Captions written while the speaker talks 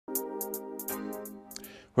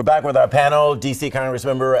We're back with our panel, D.C.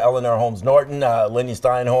 Congressmember Eleanor Holmes Norton, Lenny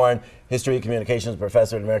Steinhorn, History and Communications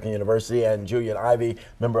Professor at American University, and Julian Ivey,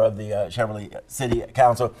 member of the Cheverly City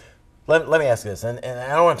Council. Let me ask this, and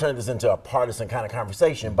I don't want to turn this into a partisan kind of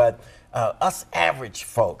conversation, but us average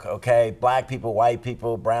folk, okay, black people, white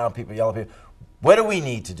people, brown people, yellow people, what do we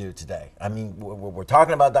need to do today? I mean, we're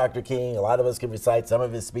talking about Dr. King. A lot of us can recite some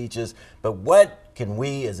of his speeches, but what can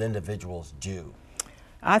we as individuals do?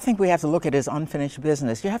 I think we have to look at his unfinished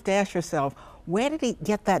business. You have to ask yourself, where did he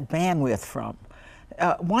get that bandwidth from?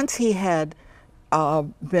 Once he had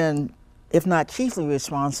been, if not chiefly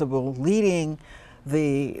responsible, leading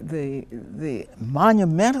the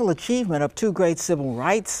monumental achievement of two great civil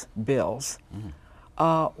rights bills,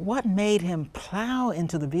 what made him plow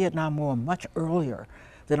into the Vietnam War much earlier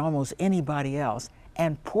than almost anybody else?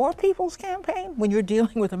 And poor people's campaign, when you're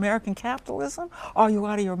dealing with American capitalism, are you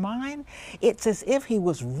out of your mind? It's as if he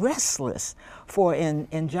was restless for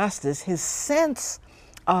injustice. His sense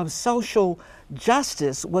of social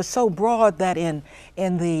justice was so broad that in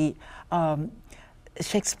the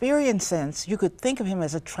Shakespearean sense, you could think of him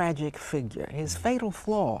as a tragic figure. His fatal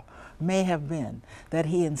flaw may have been that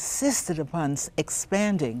he insisted upon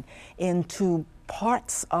expanding into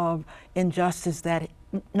parts of injustice that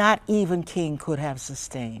not even King could have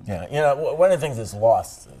sustained. Yeah, you know, one of the things that's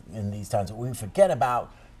lost in these times, we forget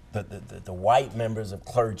about the white members of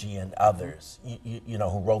clergy and others, you know,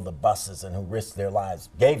 who rode the buses and who risked their lives,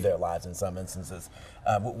 gave their lives in some instances.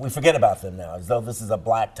 We forget about them now, as though this is a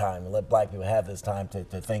black time, and let black people have this time to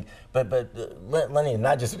think. But Lenny,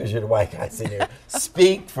 not just because you're the white guy sitting here,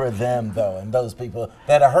 speak for them, though, and those people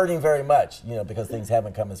that are hurting very much, you know, because things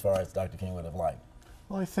haven't come as far as Dr. King would have liked.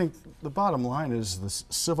 Well, I think the bottom line is the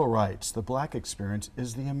civil rights, the black experience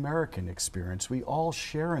is the American experience. We all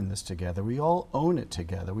share in this together. We all own it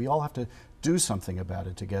together. We all have to do something about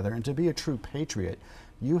it together. And to be a true patriot,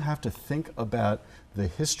 you have to think about the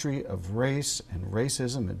history of race and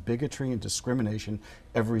racism and bigotry and discrimination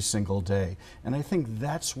every single day. And I think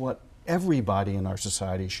that's what everybody in our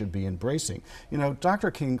society should be embracing. You know,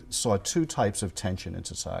 Dr. King saw two types of tension in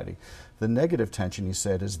society. The negative tension, he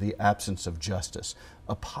said, is the absence of justice.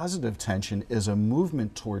 A positive tension is a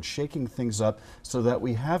movement towards shaking things up so that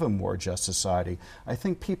we have a more just society. I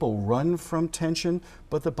think people run from tension,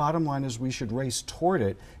 but the bottom line is we should race toward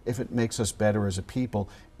it if it makes us better as a people.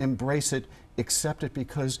 Embrace it, accept it,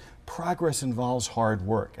 because progress involves hard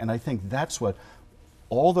work. And I think that's what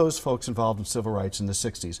all those folks involved in civil rights in the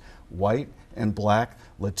 60s, white and black,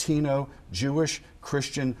 Latino, Jewish,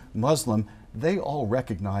 Christian, Muslim, they all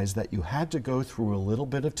recognized that you had to go through a little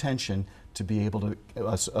bit of tension to be able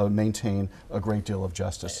to maintain a great deal of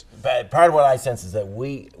justice. But part of what I sense is that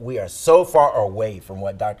we are so far away from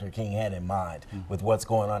what Dr. King had in mind with what's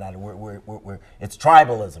going on out there. It's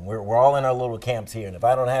tribalism. We're all in our little camps here, and if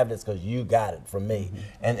I don't have this, because you got it from me.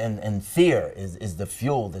 And fear is the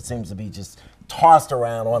fuel that seems to be just tossed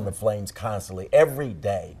around on the flames constantly, every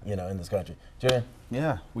day, you know, in this country. Julian?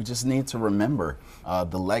 Yeah, we just need to remember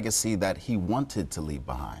the legacy that he wanted to leave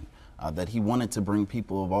behind, that he wanted to bring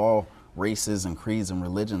people of all races and creeds and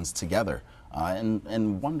religions together,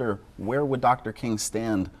 and wonder, where would Dr. King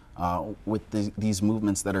stand with these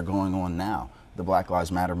movements that are going on now? The Black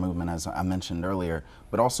Lives Matter movement, as I mentioned earlier,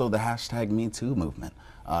 but also the #MeToo movement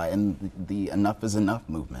and the Enough is Enough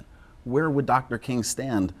movement. Where would Dr. King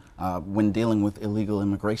stand when dealing with illegal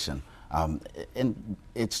immigration? And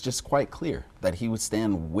it's just quite clear that he would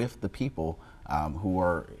stand with the people who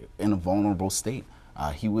are in a vulnerable state.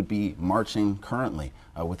 He would be marching currently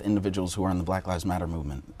with individuals who are in the Black Lives Matter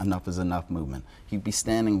movement, Enough is Enough movement. He'd be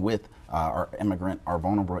standing with our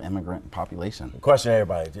vulnerable immigrant population. Question to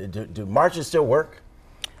everybody, do marches still work?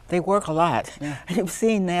 They work a lot. Yeah. You've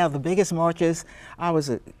seen now the biggest marches. I was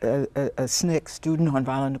a SNCC, Student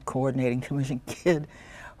Nonviolent Coordinating Commission kid,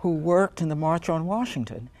 who worked in the March on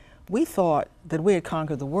Washington. We thought that we had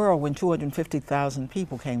conquered the world when 250,000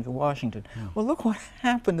 people came to Washington. Well, look what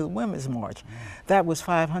happened to the Women's March. That was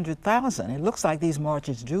 500,000. It looks like these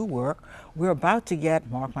marches do work. We're about to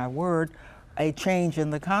get, mark my word, a change in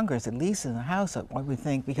the Congress, at least in the House, what we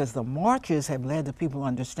think, because the marches have led to people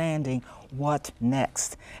understanding what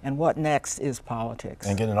next, and what next is politics.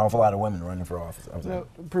 And getting an awful lot of women running for office. Now,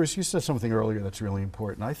 Bruce, you said something earlier that's really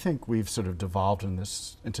important. I think we've sort of devolved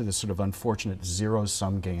into this sort of unfortunate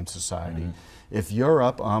zero-sum game society. If you're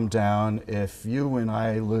up, I'm down. If you and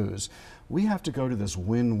I lose, we have to go to this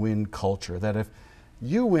win-win culture that if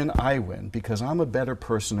You win, I win, because I'm a better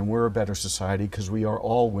person and we're a better society because we are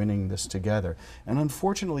all winning this together. And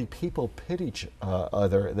unfortunately, people pit each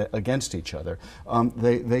other against each other.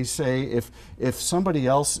 They say if somebody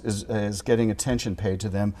else is getting attention paid to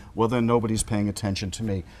them, well, then nobody's paying attention to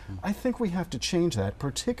me. I think we have to change that,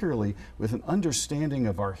 particularly with an understanding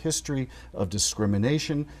of our history of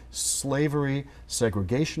discrimination, slavery,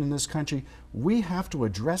 segregation in this country. We have to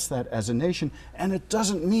address that as a nation, and it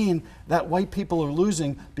doesn't mean that white people are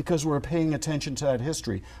losing because we're paying attention to that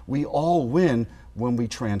history. We all win when we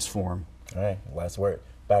transform. All right, last word.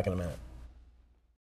 Back in a minute.